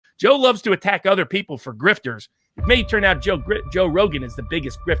Joe loves to attack other people for grifters. It may turn out Joe Rogan is the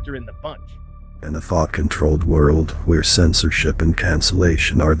biggest grifter in the bunch. In a thought-controlled world where censorship and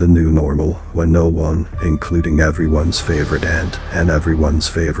cancellation are the new normal, when no one, including everyone's favorite aunt and everyone's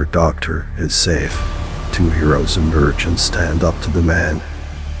favorite doctor, is safe, two heroes emerge and stand up to the man.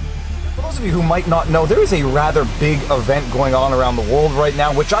 For those of you who might not know, there is a rather big event going on around the world right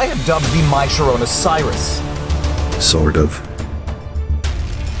now, which I have dubbed the My Sharona Cyrus. Sort of.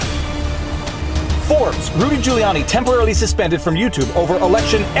 Forbes, Rudy Giuliani temporarily suspended from YouTube over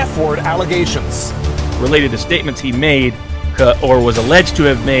election F-word allegations. Related to statements he made or was alleged to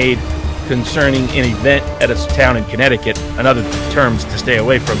have made concerning an event at a town in Connecticut, and other terms to stay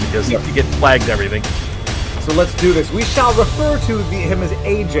away from because you get flagged everything. So let's do this. We shall refer to him as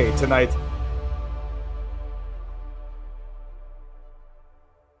AJ tonight.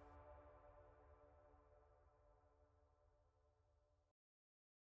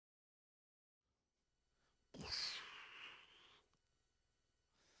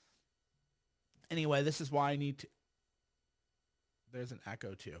 Anyway, this is why I need to... There's an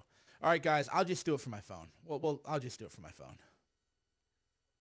echo too. All right, guys, I'll just do it from my phone. Well, I'll just do it from my phone.